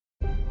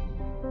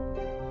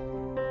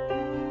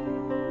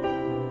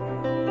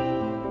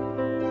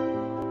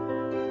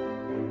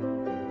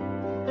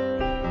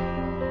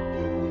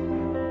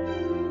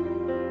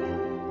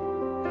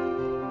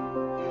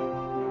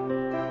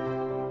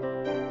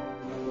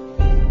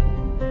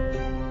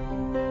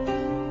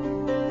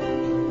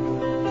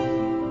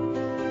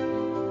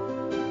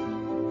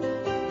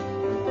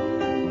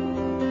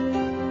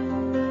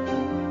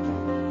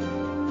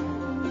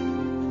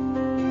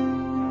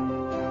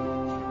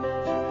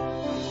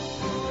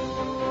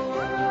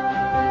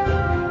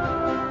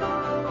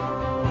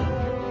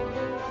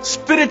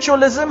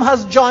Spiritualism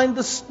has joined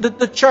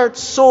the church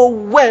so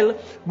well,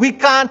 we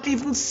can't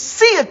even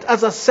see it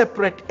as a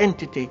separate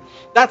entity.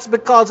 That's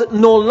because it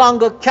no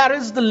longer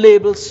carries the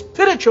label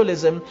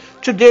spiritualism.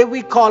 Today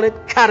we call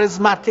it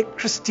charismatic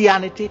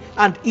Christianity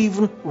and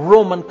even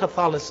Roman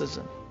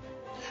Catholicism.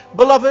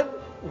 Beloved,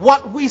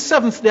 what we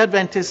Seventh-day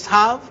Adventists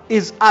have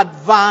is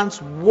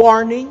advance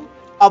warning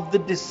of the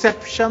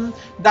deception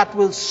that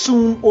will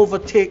soon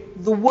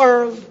overtake the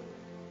world.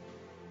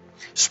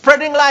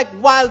 Spreading like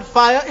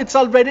wildfire, it's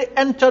already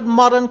entered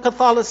modern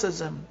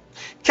Catholicism.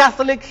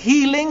 Catholic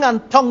healing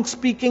and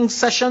tongue-speaking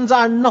sessions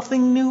are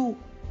nothing new.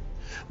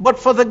 But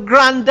for the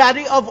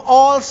granddaddy of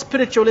all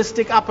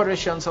spiritualistic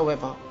apparitions,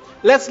 however,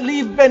 let's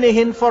leave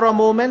Benin for a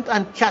moment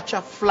and catch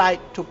a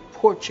flight to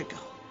Portugal.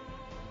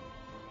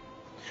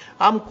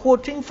 I'm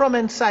quoting from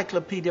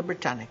Encyclopedia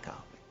Britannica,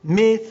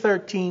 May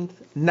 13th,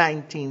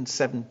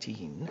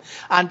 1917,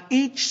 and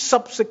each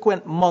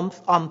subsequent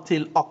month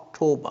until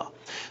October.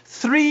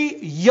 3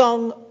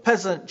 young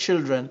peasant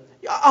children.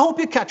 I hope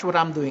you catch what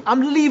I'm doing.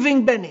 I'm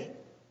leaving Benin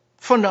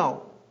for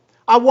now.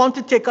 I want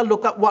to take a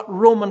look at what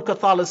Roman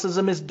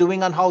Catholicism is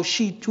doing and how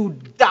she too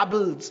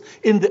dabbles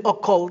in the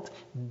occult,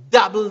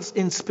 dabbles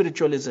in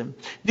spiritualism.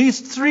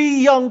 These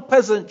 3 young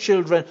peasant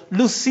children,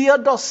 Lucia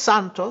dos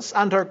Santos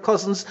and her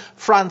cousins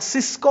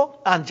Francisco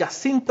and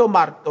Jacinto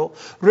Marto,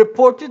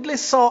 reportedly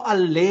saw a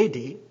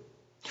lady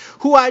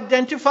who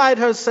identified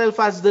herself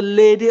as the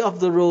Lady of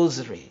the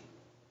Rosary.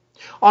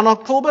 On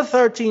October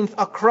 13th,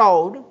 a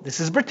crowd, this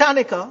is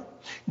Britannica,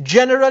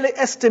 generally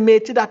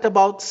estimated at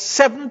about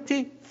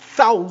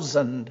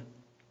 70,000,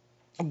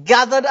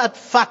 gathered at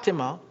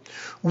Fatima,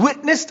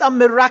 witnessed a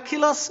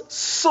miraculous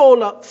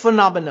solar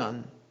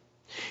phenomenon.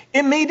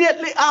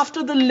 Immediately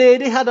after the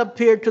lady had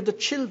appeared to the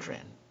children,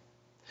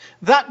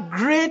 that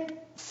great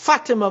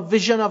Fatima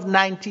vision of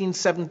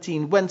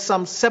 1917, when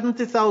some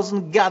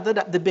 70,000 gathered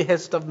at the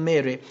behest of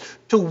Mary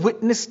to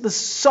witness the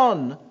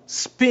sun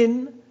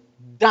spin,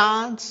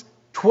 dance,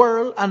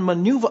 twirl and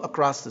maneuver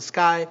across the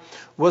sky,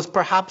 was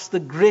perhaps the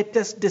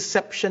greatest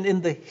deception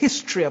in the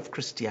history of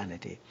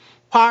Christianity.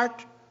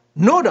 Part,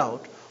 no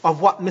doubt, of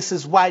what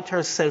Mrs. White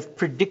herself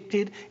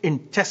predicted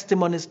in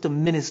Testimonies to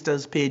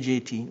Ministers, page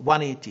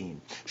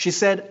 118. She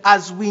said,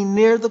 as we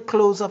near the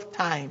close of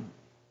time,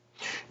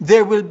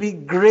 there will be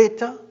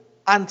greater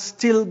and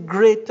still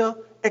greater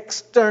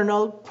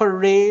external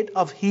parade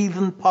of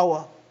heathen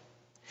power.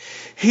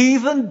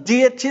 Heathen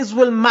deities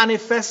will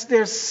manifest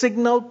their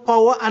signal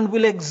power and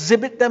will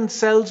exhibit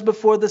themselves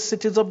before the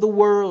cities of the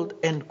world,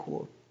 end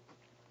quote.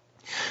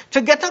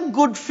 To get a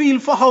good feel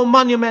for how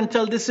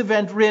monumental this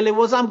event really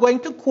was, I'm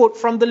going to quote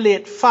from the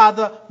late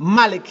Father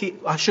Malachi.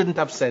 I shouldn't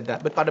have said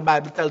that because the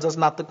Bible tells us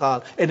not to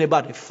call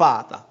anybody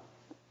father.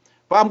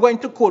 But I'm going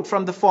to quote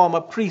from the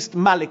former priest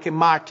Malachi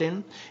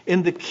Martin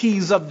in The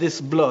Keys of This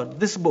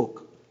Blood, this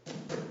book.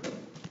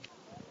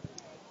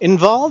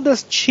 Involved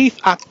as chief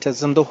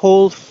actors in the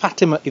whole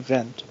Fatima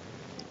event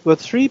were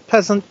 3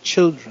 peasant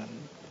children,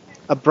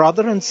 a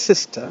brother and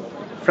sister,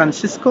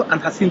 Francisco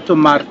and Jacinto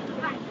Marto,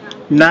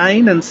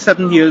 9 and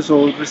 7 years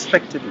old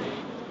respectively,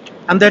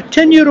 and their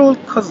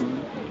 10-year-old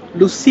cousin,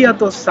 Lucia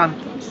dos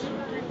Santos.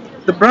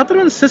 The brother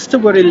and sister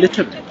were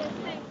illiterate.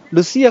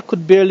 Lucia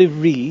could barely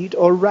read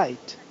or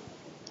write.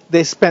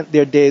 They spent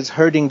their days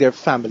herding their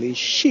family's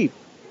sheep.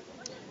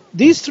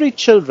 These 3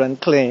 children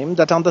claimed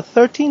that on the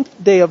 13th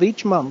day of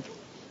each month,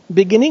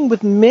 beginning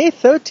with May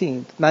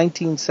 13th,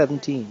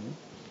 1917,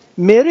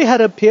 Mary had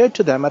appeared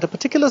to them at a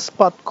particular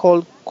spot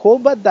called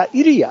Cova da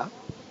Iria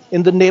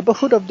in the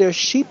neighborhood of their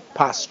sheep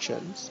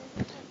pastures,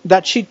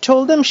 that she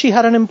told them she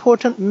had an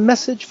important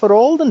message for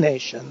all the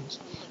nations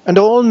and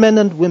all men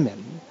and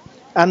women,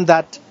 and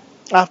that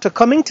after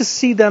coming to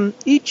see them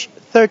each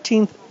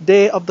 13th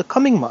day of the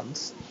coming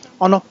months,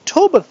 on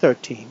October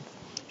 13th,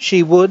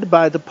 she would,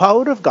 by the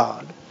power of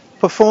God,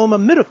 perform a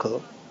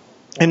miracle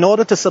in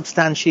order to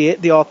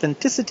substantiate the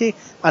authenticity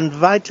and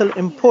vital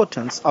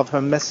importance of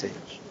her message.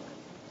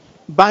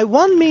 By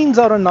one means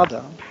or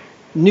another,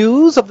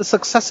 news of the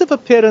successive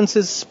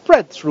appearances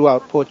spread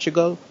throughout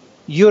Portugal,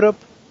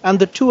 Europe, and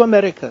the 2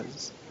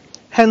 Americas.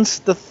 Hence,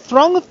 the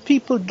throng of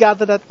people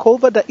gathered at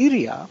Cova da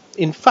Iria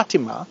in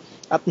Fatima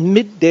at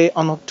midday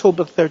on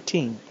October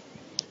 13.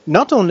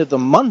 Not only the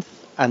month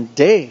and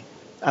day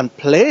and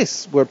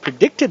place were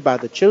predicted by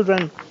the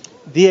children,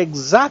 the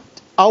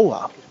exact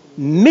hour,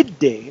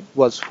 midday,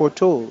 was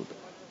foretold.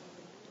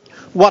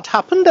 What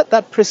happened at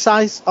that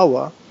precise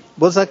hour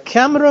was a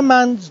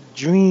cameraman's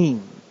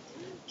dream,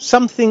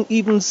 something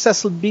even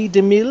Cecil B.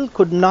 DeMille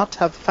could not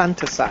have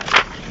fantasized.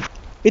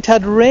 It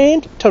had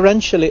rained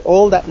torrentially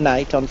all that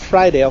night on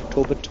Friday,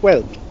 October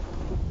 12th.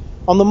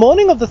 On the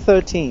morning of the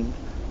 13th,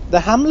 the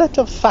hamlet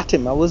of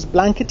Fatima was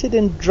blanketed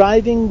in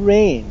driving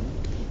rain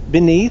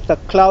beneath a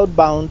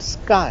cloud-bound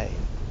sky.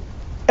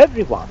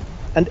 Everyone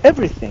and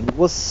everything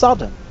was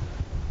sodden.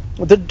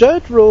 The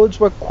dirt roads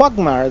were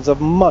quagmires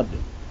of mud.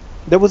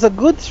 There was a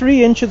good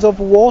 3 inches of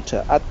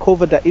water at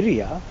Cova da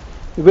Iria,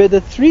 where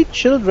the 3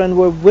 children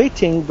were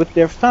waiting with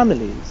their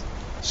families,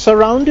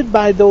 surrounded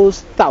by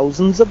those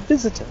thousands of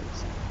visitors.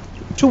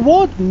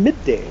 Toward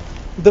midday,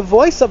 the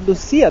voice of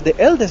Lucia, the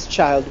eldest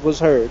child, was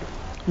heard.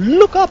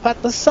 "Look up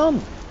at the sun."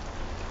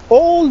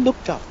 All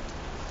looked up.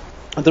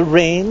 The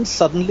rain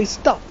suddenly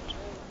stopped.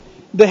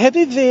 The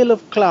heavy veil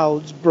of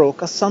clouds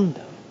broke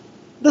asunder.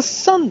 The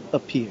sun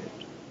appeared.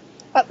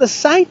 At the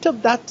sight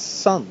of that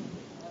sun,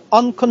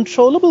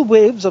 uncontrollable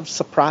waves of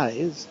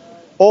surprise,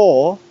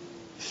 awe,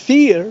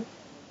 fear,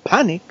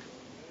 panic,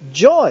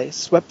 joy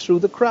swept through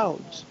the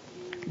crowds.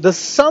 The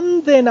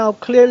sun they now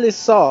clearly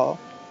saw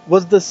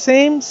was the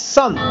same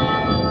sun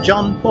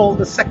John Paul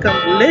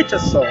II later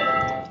saw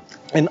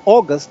in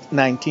August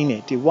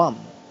 1981.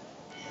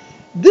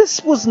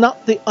 This was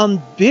not the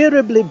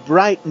unbearably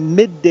bright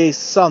midday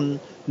sun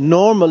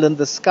normal in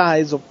the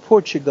skies of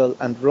Portugal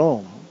and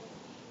Rome,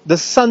 the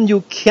sun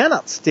you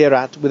cannot stare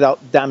at without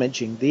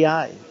damaging the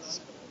eyes.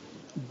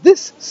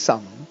 This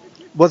sun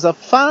was a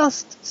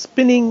fast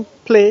spinning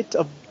plate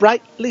of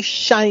brightly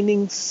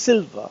shining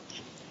silver,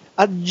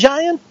 a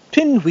giant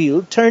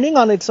pinwheel turning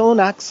on its own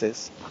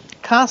axis,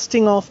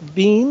 casting off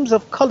beams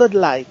of colored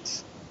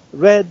lights,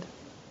 red,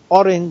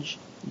 orange,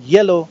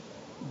 yellow,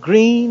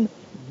 green,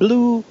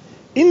 blue,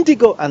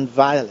 indigo, and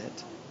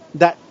violet,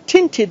 that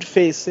tinted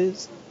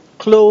faces,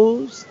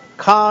 clothes,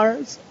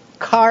 cars,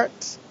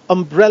 carts,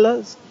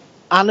 umbrellas,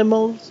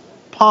 animals,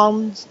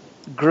 ponds,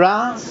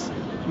 grass,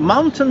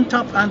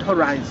 mountaintop and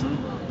horizon,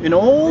 in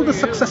all the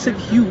successive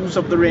hues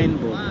of the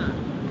rainbow.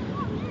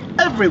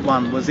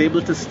 Everyone was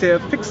able to stare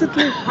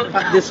fixedly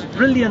at this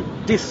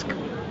brilliant disk,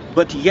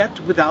 but yet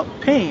without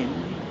pain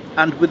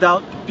and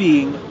without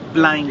being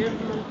blinded.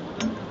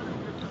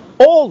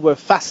 All were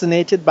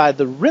fascinated by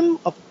the rim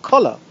of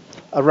color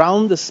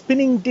around the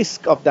spinning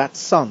disk of that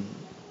sun.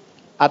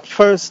 At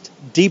first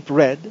deep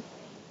red,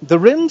 the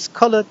rim's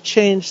color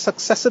changed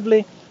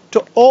successively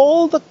to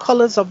all the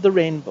colors of the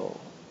rainbow.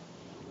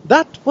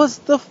 That was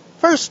the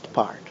first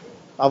part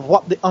of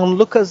what the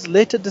onlookers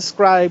later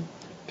described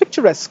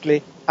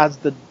picturesquely as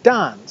the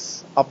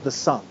dance of the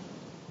sun.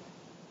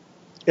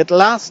 It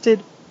lasted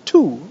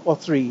 2 or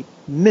 3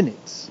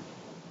 minutes.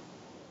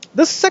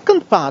 The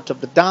second part of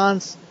the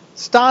dance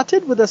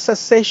started with a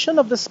cessation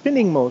of the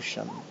spinning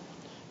motion.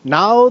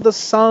 Now the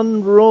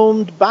sun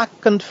roamed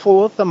back and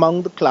forth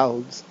among the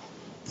clouds,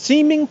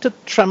 seeming to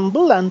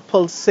tremble and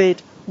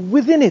pulsate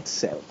within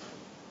itself,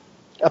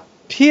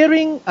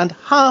 appearing and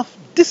half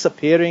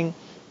disappearing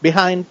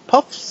behind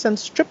puffs and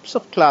strips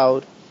of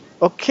cloud,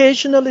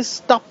 occasionally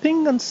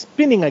stopping and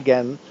spinning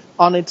again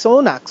on its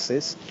own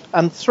axis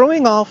and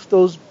throwing off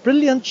those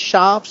brilliant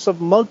shafts of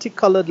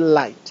multicolored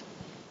light,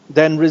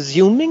 then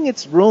resuming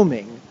its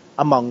roaming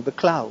among the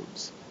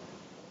clouds.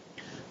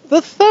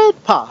 The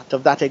third part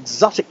of that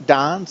exotic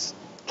dance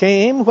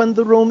came when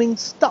the roaming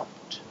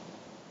stopped.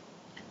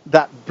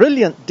 That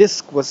brilliant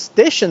disk was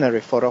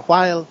stationary for a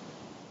while,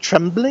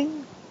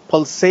 trembling,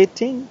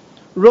 pulsating,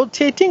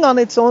 rotating on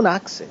its own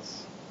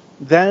axis.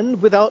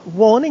 Then, without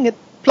warning, it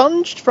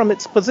plunged from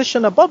its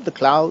position above the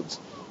clouds,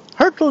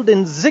 hurtled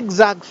in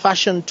zigzag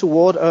fashion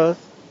toward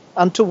earth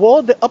and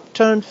toward the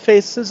upturned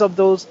faces of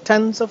those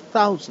tens of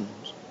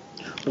thousands.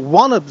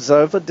 One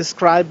observer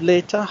described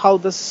later how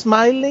the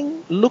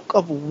smiling look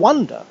of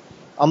wonder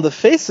on the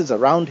faces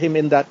around him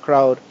in that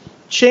crowd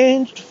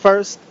changed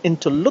first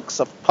into looks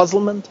of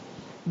puzzlement,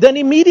 then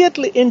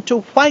immediately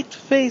into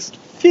white-faced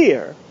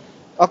fear,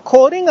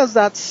 according as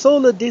that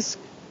solar disk,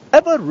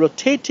 ever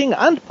rotating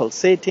and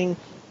pulsating,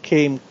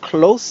 came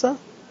closer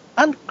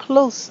and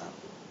closer,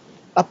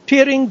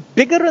 appearing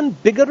bigger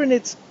and bigger in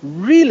its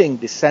reeling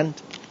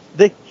descent,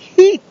 the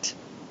heat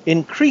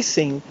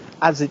increasing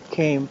as it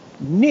came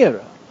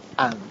nearer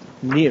and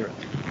nearer.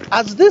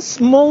 As this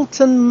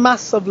molten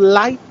mass of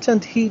light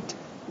and heat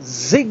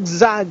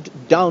zigzagged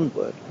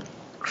downward,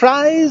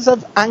 cries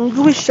of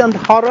anguish and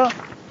horror,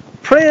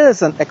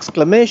 prayers and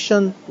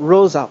exclamation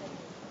rose up.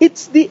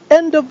 "It's the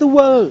end of the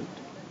world.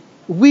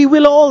 We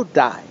will all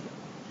die.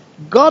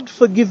 God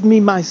forgive me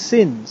my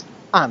sins,"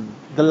 and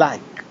the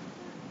like.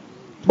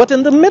 But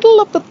in the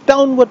middle of the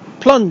downward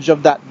plunge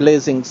of that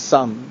blazing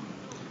sun,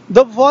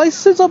 the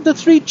voices of the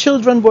 3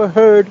 children were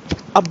heard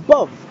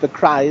above the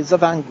cries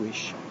of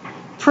anguish.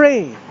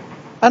 "Pray,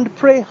 and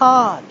pray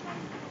hard.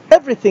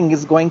 Everything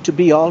is going to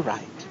be all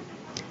right."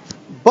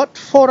 But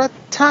for a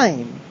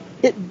time,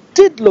 it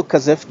did look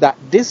as if that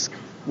disk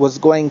was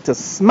going to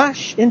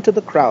smash into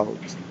the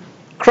crowds,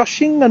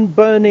 crushing and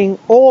burning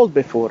all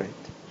before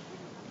it.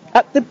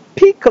 At the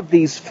peak of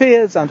these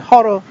fears and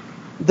horror,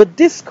 the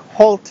disk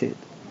halted,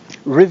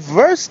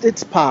 reversed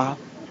its path,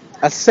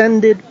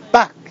 ascended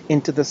back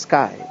into the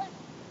sky.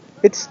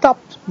 It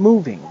stopped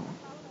moving.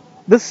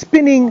 The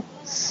spinning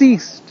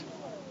ceased.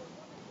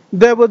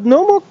 There were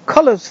no more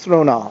colors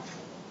thrown off.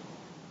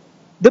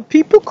 The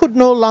people could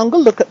no longer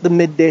look at the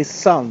midday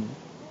sun.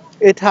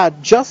 It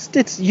had just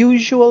its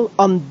usual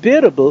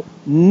unbearable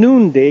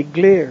noonday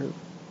glare.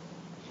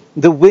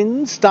 The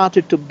wind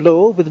started to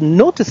blow with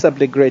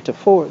noticeably greater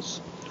force.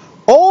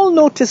 All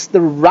noticed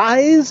the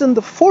rise in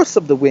the force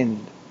of the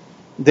wind.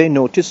 They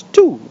noticed,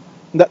 too,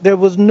 that there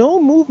was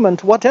no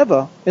movement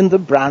whatever in the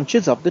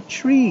branches of the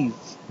trees.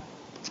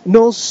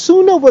 No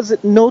sooner was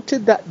it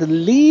noted that the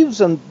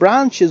leaves and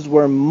branches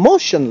were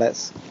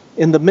motionless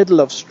in the middle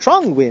of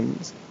strong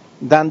winds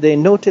than they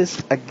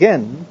noticed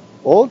again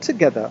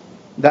altogether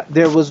that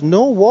there was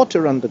no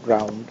water on the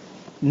ground,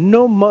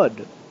 no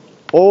mud.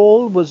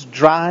 All was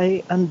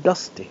dry and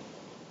dusty.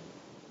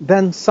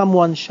 Then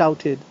someone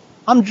shouted,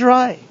 "I'm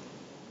dry,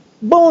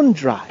 bone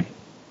dry."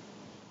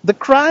 The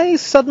cry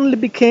suddenly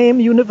became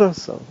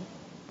universal.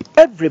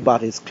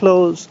 Everybody's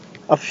clothes,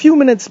 a few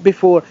minutes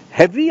before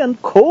heavy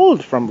and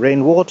cold from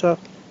rainwater,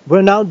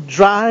 were now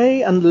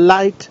dry and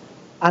light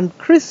and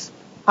crisp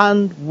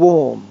and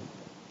warm.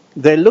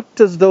 They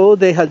looked as though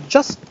they had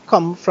just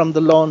come from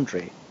the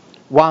laundry,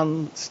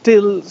 one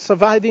still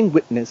surviving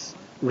witness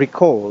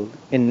recalled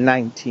in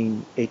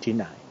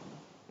 1989.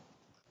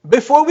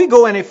 Before we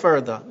go any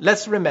further,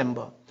 let's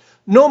remember,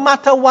 no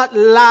matter what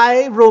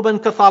lie Roman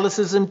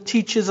Catholicism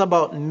teaches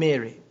about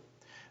Mary,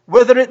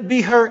 whether it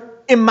be her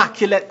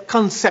Immaculate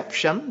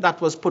Conception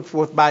that was put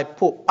forth by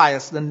Pope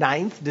Pius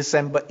IX,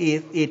 December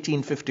 8,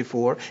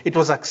 1854, it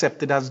was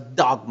accepted as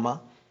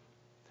dogma,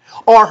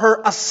 or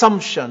her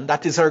Assumption,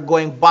 that is her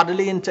going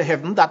bodily into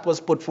heaven, that was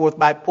put forth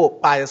by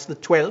Pope Pius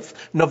XII,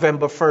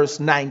 November 1st,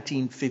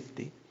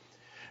 1950.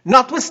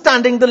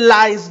 Notwithstanding the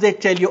lies they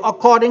tell you,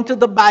 according to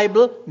the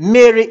Bible,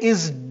 Mary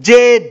is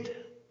dead.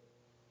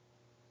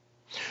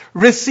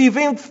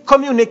 Receiving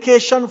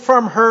communication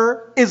from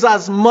her is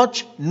as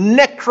much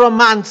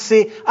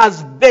necromancy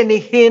as Benny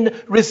Hinn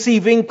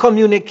receiving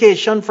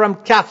communication from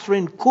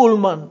Catherine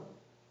Kuhlman.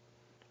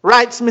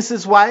 Writes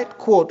Mrs. White,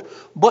 quote,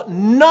 "But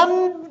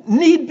none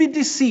need be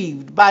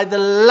deceived by the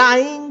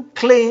lying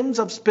claims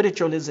of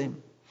spiritualism.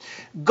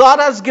 God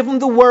has given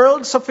the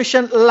world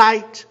sufficient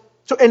light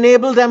to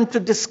enable them to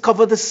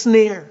discover the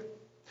snare.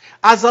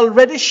 As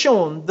already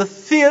shown, the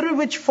theory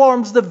which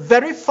forms the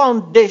very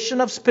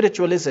foundation of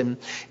spiritualism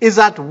is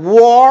at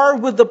war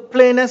with the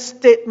plainest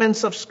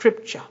statements of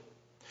Scripture.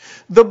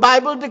 The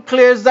Bible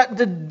declares that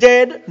the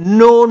dead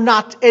know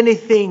not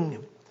anything,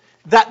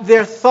 that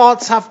their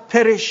thoughts have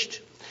perished.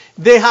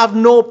 They have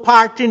no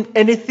part in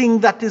anything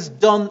that is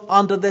done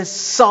under the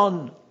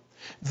sun.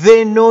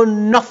 They know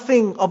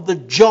nothing of the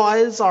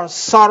joys or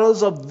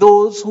sorrows of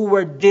those who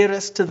were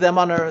dearest to them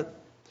on earth.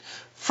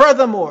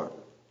 Furthermore,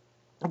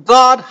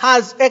 God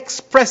has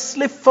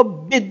expressly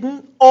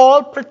forbidden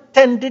all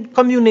pretended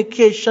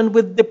communication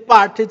with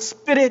departed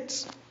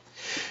spirits.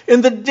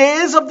 In the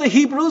days of the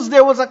Hebrews,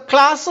 there was a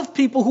class of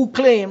people who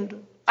claimed,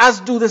 as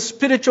do the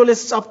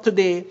spiritualists of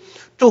today,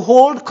 to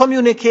hold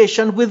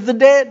communication with the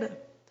dead.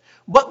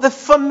 But the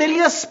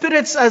familiar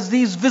spirits, as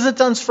these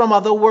visitants from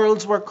other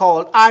worlds were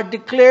called, are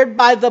declared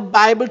by the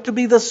Bible to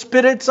be the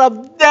spirits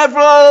of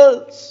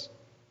devils.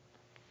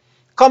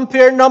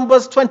 Compare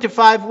Numbers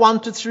 25,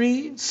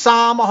 1-3,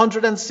 Psalm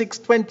 106,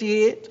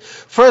 28,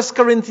 1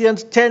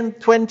 Corinthians 10,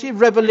 20,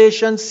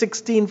 Revelation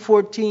 16,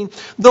 14.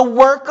 The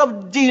work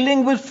of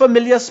dealing with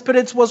familiar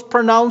spirits was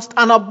pronounced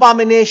an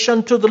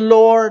abomination to the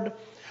Lord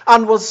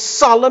and was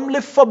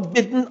solemnly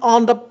forbidden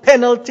on the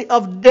penalty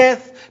of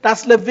death.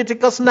 That's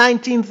Leviticus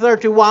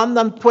 19:31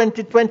 and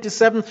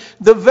 20:27.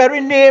 The very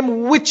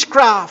name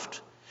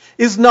witchcraft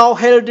is now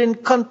held in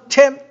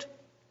contempt.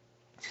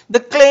 The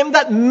claim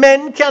that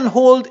men can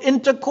hold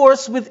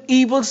intercourse with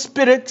evil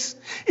spirits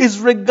is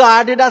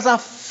regarded as a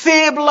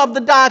fable of the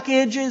Dark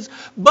Ages.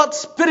 But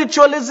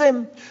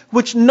spiritualism,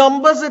 which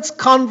numbers its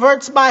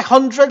converts by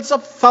hundreds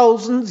of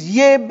thousands,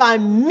 yea, by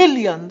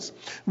millions,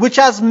 which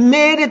has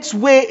made its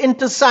way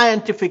into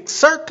scientific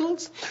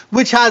circles,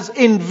 which has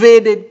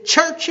invaded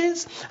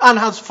churches and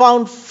has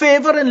found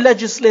favor in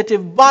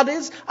legislative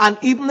bodies and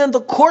even in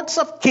the courts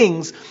of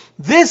kings,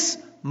 this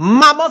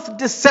mammoth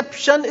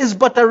deception is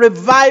but a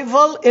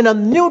revival in a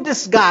new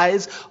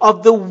disguise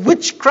of the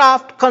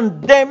witchcraft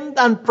condemned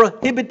and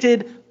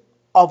prohibited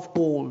of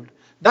old.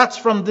 That's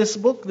from this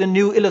book, The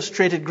New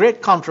Illustrated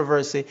Great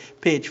Controversy,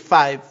 page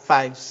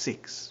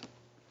 556.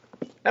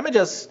 Let me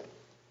just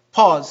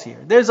pause here.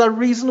 There's a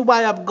reason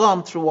why I've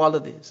gone through all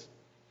of this.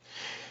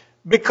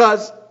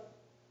 Because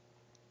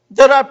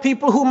there are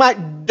people who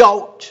might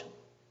doubt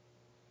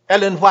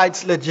Ellen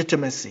White's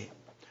legitimacy.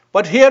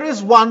 But here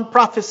is one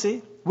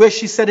prophecy where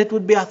she said it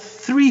would be a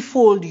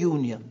threefold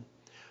union.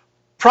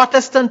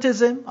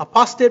 Protestantism,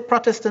 apostate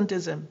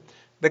Protestantism,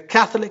 the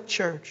Catholic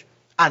Church,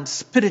 and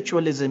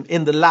spiritualism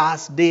in the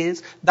last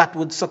days that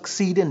would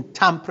succeed in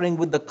tampering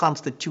with the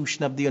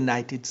Constitution of the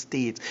United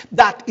States.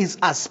 That is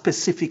as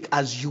specific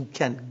as you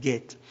can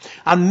get.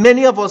 And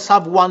many of us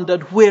have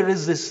wondered, where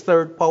is this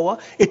third power?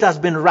 It has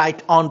been right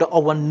under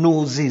our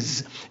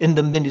noses in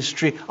the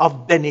ministry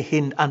of Benny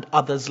Hinn and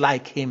others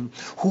like him,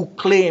 who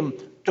claim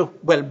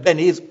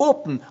Benny is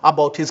open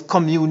about his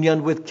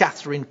communion with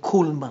Catherine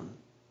Kuhlman.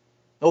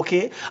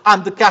 Okay?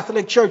 And the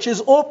Catholic Church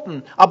is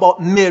open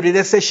about Mary.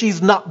 They say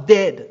she's not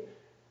dead.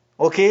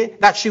 Okay?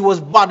 That she was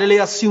bodily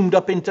assumed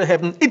up into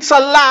heaven. It's a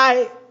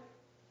lie.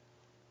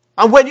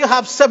 And when you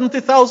have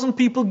 70,000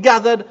 people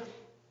gathered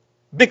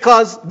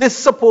because this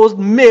supposed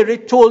Mary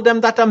told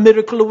them that a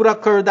miracle would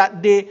occur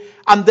that day,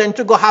 and then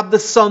to go have the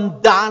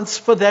sun dance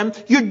for them,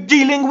 you're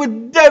dealing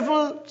with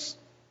devils.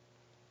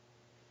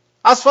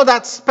 As for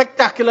that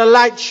spectacular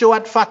light show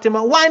at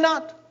Fatima, why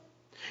not?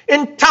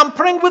 In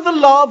tampering with the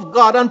law of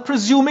God and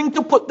presuming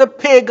to put the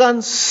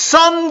pagan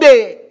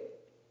Sunday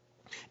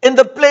in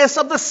the place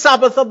of the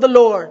Sabbath of the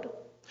Lord,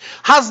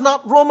 has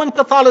not Roman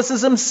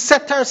Catholicism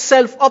set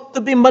herself up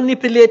to be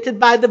manipulated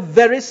by the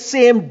very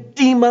same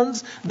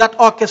demons that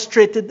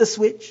orchestrated the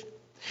switch?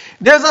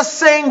 There's a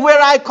saying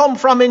where I come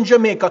from in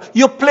Jamaica: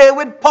 you play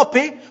with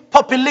puppy,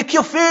 puppy lick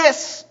your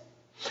face.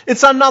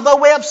 It's another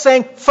way of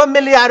saying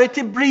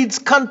familiarity breeds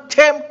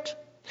contempt.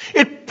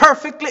 It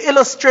perfectly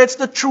illustrates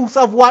the truth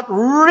of what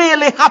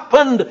really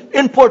happened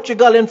in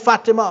Portugal in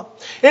Fatima,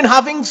 in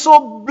having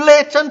so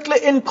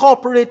blatantly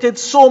incorporated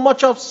so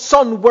much of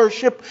sun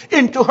worship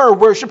into her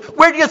worship.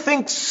 Where do you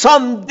think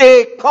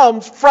Sunday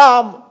comes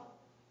from?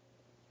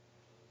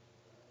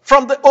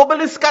 From the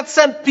obelisk at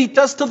St.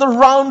 Peter's to the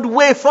round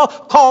wafer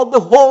called the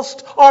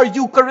host or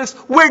Eucharist.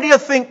 Where do you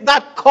think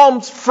that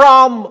comes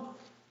from?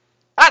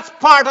 That's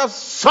part of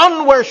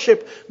sun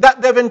worship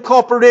that they've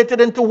incorporated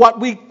into what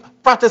we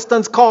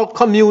Protestants call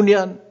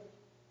communion.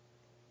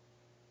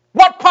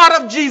 What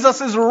part of Jesus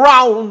is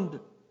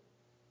round?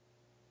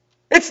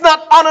 It's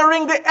not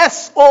honoring the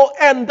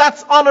S-O-N,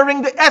 that's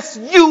honoring the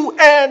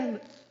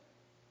S-U-N.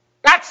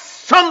 That's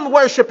sun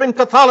worship in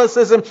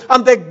Catholicism,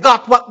 and they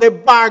got what they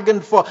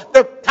bargained for.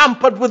 They've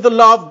tampered with the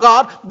law of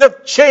God.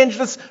 They've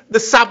changed the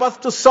Sabbath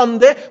to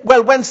Sunday.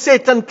 Well, when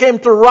Satan came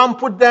to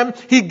romp with them,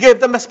 he gave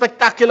them a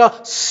spectacular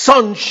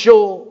sun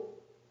show.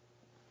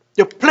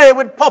 You play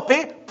with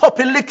puppy,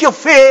 puppy lick your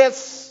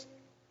face.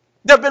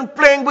 They've been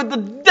playing with the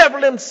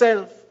devil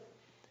himself.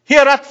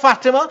 Here at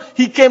Fatima,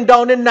 he came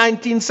down in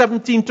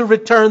 1917 to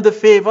return the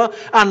favor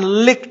and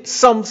licked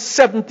some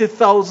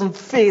 70,000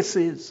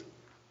 faces.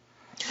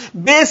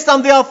 Based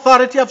on the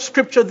authority of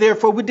Scripture,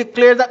 therefore, we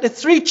declare that the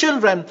three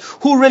children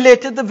who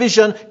related the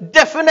vision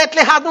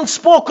definitely hadn't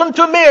spoken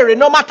to Mary,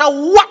 no matter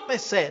what they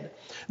said.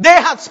 They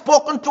had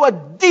spoken to a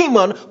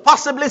demon,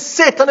 possibly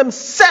Satan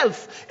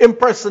himself,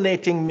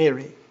 impersonating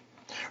Mary.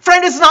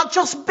 Friend, it's not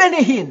just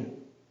Benny Hinn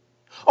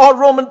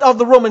of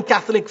the Roman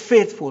Catholic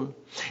faithful.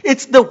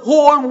 It's the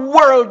whole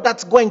world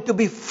that's going to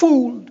be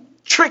fooled,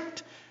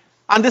 tricked.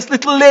 And this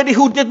little lady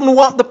who didn't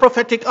want the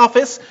prophetic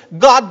office,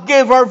 God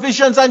gave her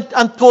visions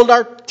and told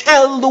her,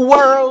 tell the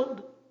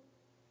world.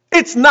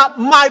 It's not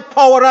my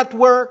power at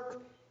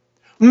work.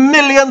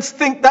 Millions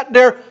think that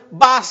they're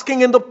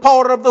basking in the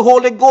power of the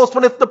Holy Ghost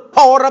when it's the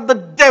power of the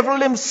devil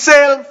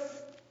himself.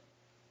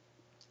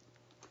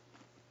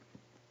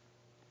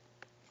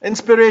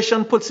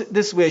 Inspiration puts it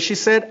this way. She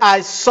said,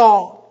 I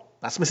saw,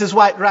 that's Mrs.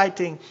 White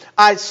writing,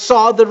 I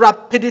saw the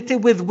rapidity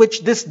with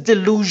which this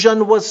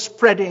delusion was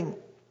spreading.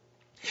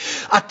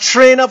 A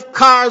train of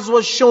cars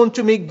was shown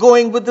to me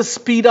going with the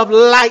speed of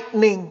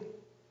lightning.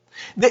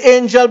 The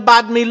angel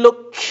bade me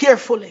look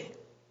carefully.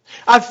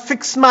 I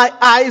fixed my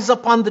eyes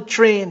upon the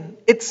train.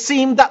 It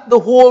seemed that the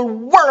whole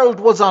world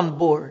was on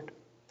board.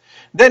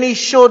 Then he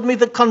showed me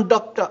the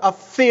conductor, a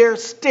fair,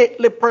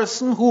 stately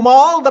person whom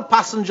all the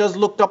passengers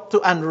looked up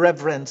to and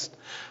reverenced.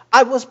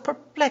 I was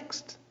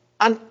perplexed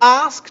and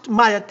asked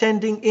my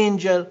attending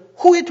angel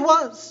who it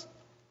was.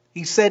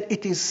 He said,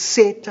 it is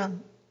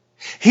Satan.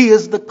 He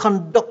is the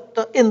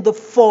conductor in the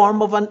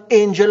form of an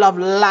angel of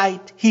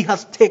light. He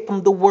has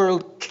taken the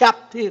world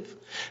captive.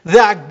 They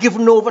are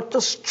given over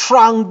to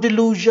strong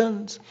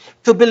delusions,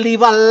 to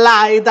believe a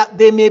lie that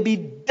they may be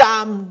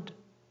damned.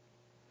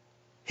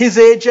 His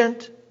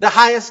agent, the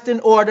highest in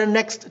order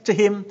next to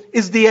him,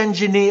 is the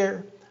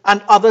engineer,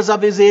 and others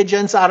of his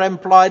agents are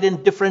employed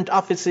in different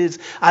offices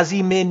as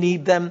he may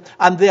need them,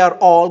 and they are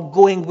all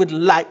going with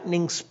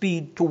lightning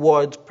speed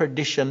towards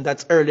perdition.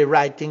 That's early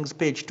writings,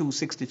 page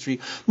 263.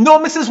 No,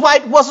 Mrs.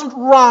 White wasn't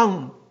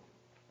wrong.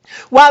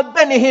 While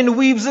Benny Hinn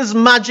weaves his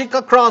magic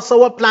across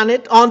our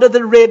planet, under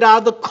the radar,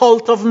 the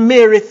cult of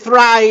Mary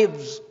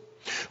thrives.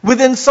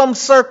 Within some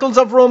circles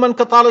of Roman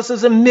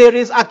Catholicism, Mary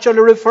is actually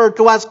referred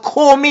to as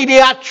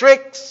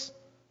co-mediatrix.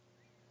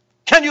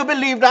 Can you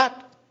believe that?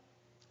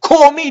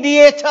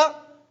 Co-mediator.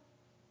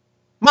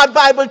 My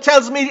Bible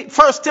tells me,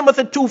 1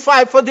 Timothy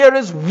 2:5, for there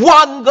is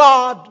one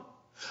God,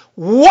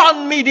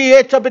 one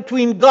mediator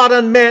between God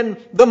and men,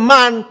 the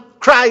man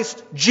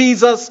Christ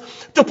Jesus.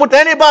 To put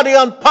anybody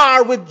on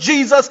par with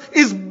Jesus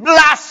is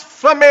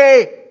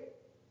blasphemy.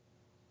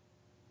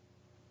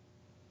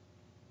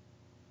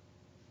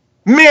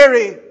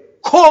 Mary,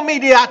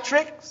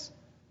 co-mediatrix.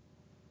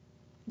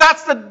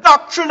 That's the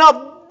doctrine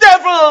of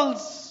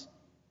devils.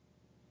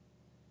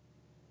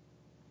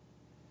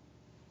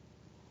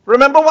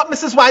 Remember what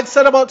Mrs. White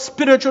said about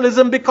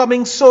spiritualism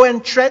becoming so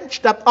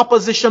entrenched that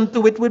opposition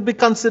to it would be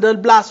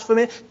considered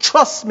blasphemy?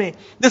 Trust me,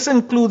 this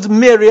includes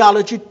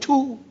Mariology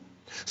too.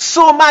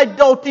 So my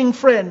doubting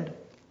friend,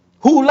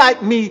 who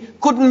like me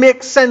couldn't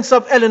make sense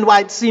of Ellen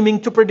White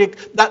seeming to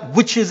predict that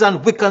witches and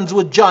Wiccans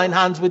would join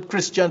hands with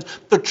Christians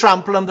to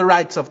trample on the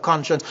rights of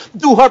conscience.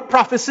 Do her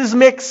prophecies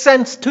make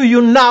sense to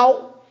you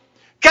now?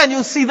 Can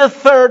you see the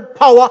third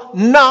power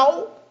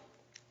now?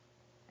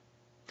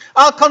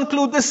 I'll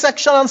conclude this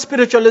section on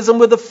spiritualism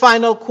with a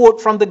final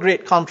quote from the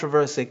Great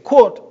Controversy.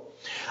 Quote,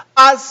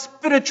 As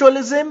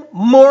spiritualism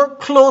more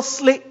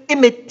closely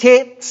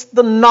imitates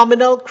the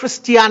nominal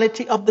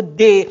Christianity of the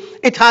day,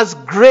 it has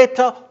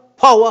greater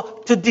power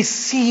to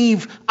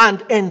deceive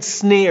and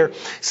ensnare.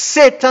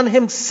 Satan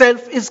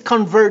himself is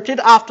converted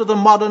after the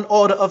modern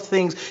order of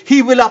things.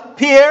 He will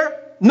appear,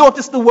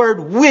 notice the word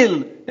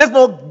will. There's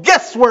no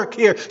guesswork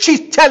here.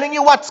 She's telling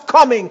you what's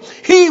coming.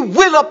 He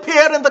will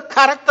appear in the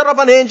character of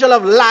an angel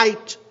of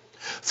light.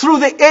 Through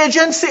the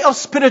agency of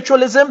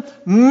spiritualism,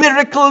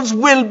 miracles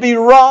will be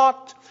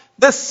wrought,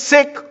 the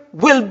sick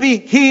will be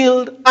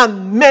healed,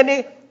 and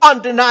many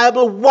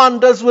undeniable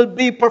wonders will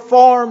be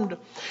performed.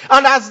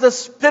 And as the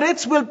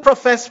spirits will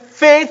profess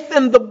faith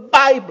in the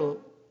Bible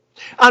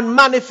and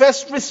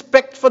manifest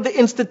respect for the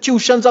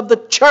institutions of the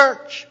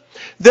church,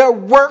 their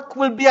work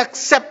will be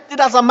accepted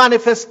as a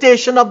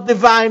manifestation of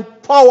divine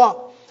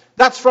power.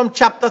 That's from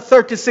chapter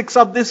 36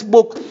 of this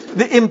book,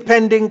 The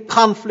Impending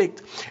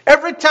Conflict.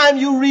 Every time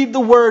you read the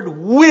word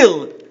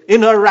will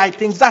in her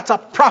writings, that's a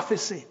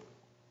prophecy.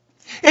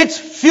 It's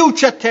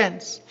future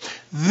tense.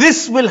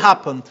 This will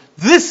happen.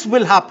 This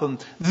will happen.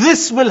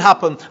 This will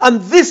happen.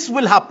 And this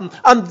will happen.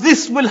 And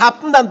this will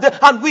happen.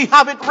 And we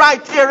have it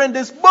right here in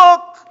this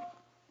book.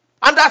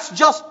 And that's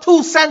just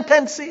 2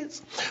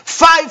 sentences.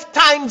 5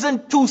 times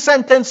in 2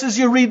 sentences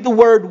you read the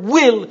word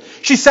will.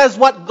 She says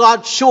what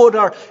God showed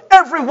her.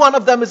 Every one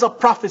of them is a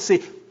prophecy.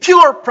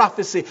 Pure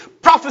prophecy.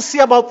 Prophecy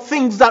about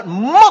things that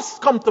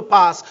must come to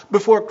pass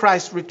before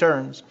Christ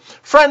returns.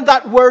 Friend,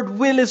 that word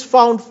will is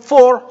found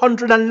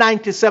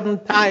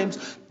 497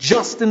 times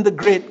just in the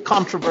great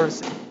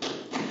controversy.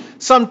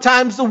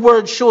 Sometimes the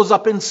word shows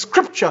up in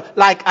scripture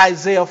like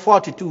Isaiah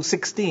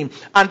 42:16.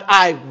 And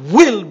I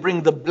will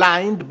bring the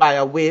blind by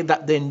a way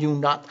that they knew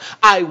not.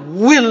 I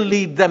will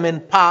lead them in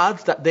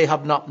paths that they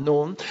have not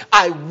known.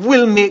 I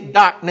will make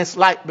darkness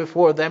light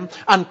before them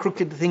and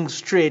crooked things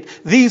straight.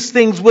 These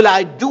things will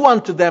I do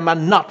unto them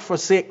and not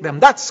forsake them.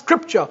 That's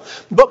scripture.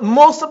 But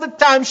most of the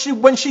time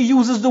when she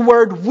uses the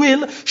word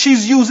will,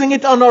 she's using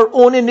it on her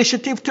own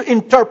initiative to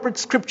interpret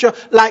scripture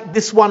like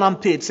this one on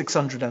page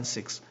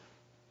 606.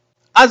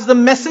 As the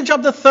message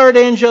of the third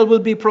angel will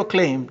be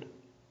proclaimed,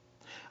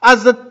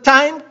 as the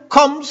time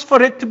comes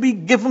for it to be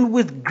given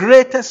with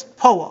greatest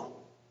power,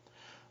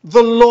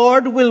 the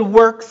Lord will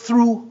work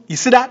through, you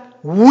see that?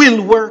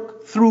 Will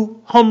work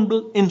through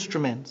humble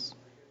instruments,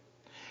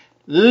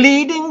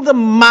 leading the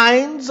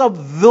minds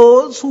of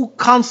those who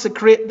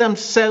consecrate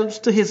themselves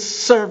to his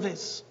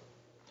service.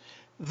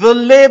 The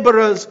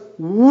laborers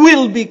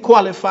will be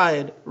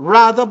qualified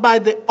rather by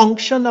the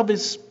unction of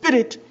his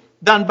Spirit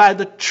than by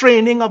the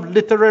training of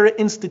literary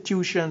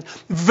institutions.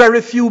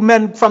 Very few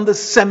men from the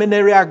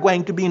seminary are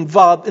going to be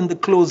involved in the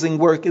closing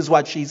work, is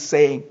what she's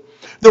saying.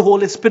 The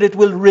Holy Spirit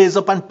will raise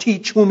up and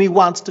teach whom he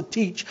wants to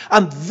teach,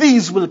 and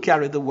these will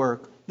carry the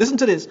work. Listen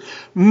to this.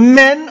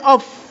 Men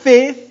of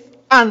faith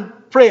and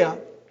prayer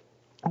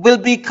will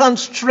be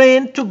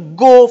constrained to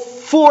go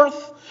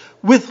forth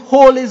with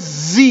holy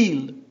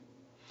zeal,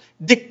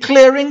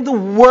 declaring the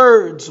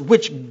words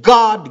which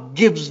God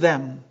gives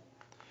them.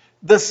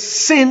 The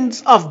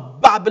sins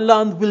of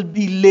Babylon will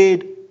be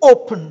laid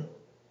open.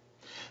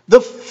 The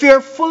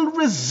fearful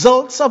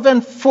results of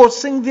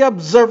enforcing the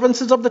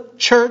observances of the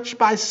church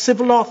by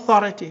civil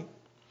authority,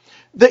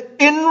 the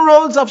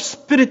inroads of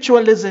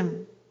spiritualism,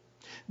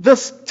 the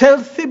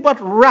stealthy but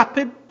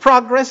rapid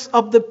progress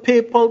of the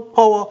papal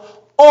power,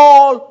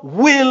 all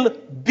will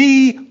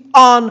be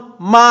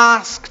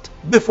unmasked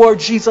before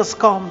Jesus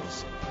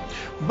comes.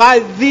 By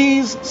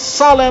these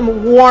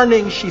solemn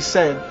warnings, she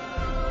said,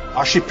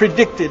 or she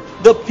predicted,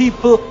 the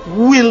people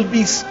will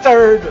be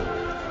stirred.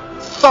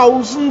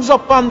 Thousands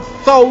upon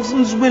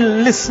thousands will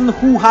listen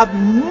who have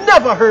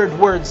never heard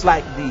words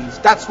like these.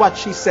 That's what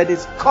she said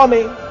is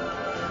coming.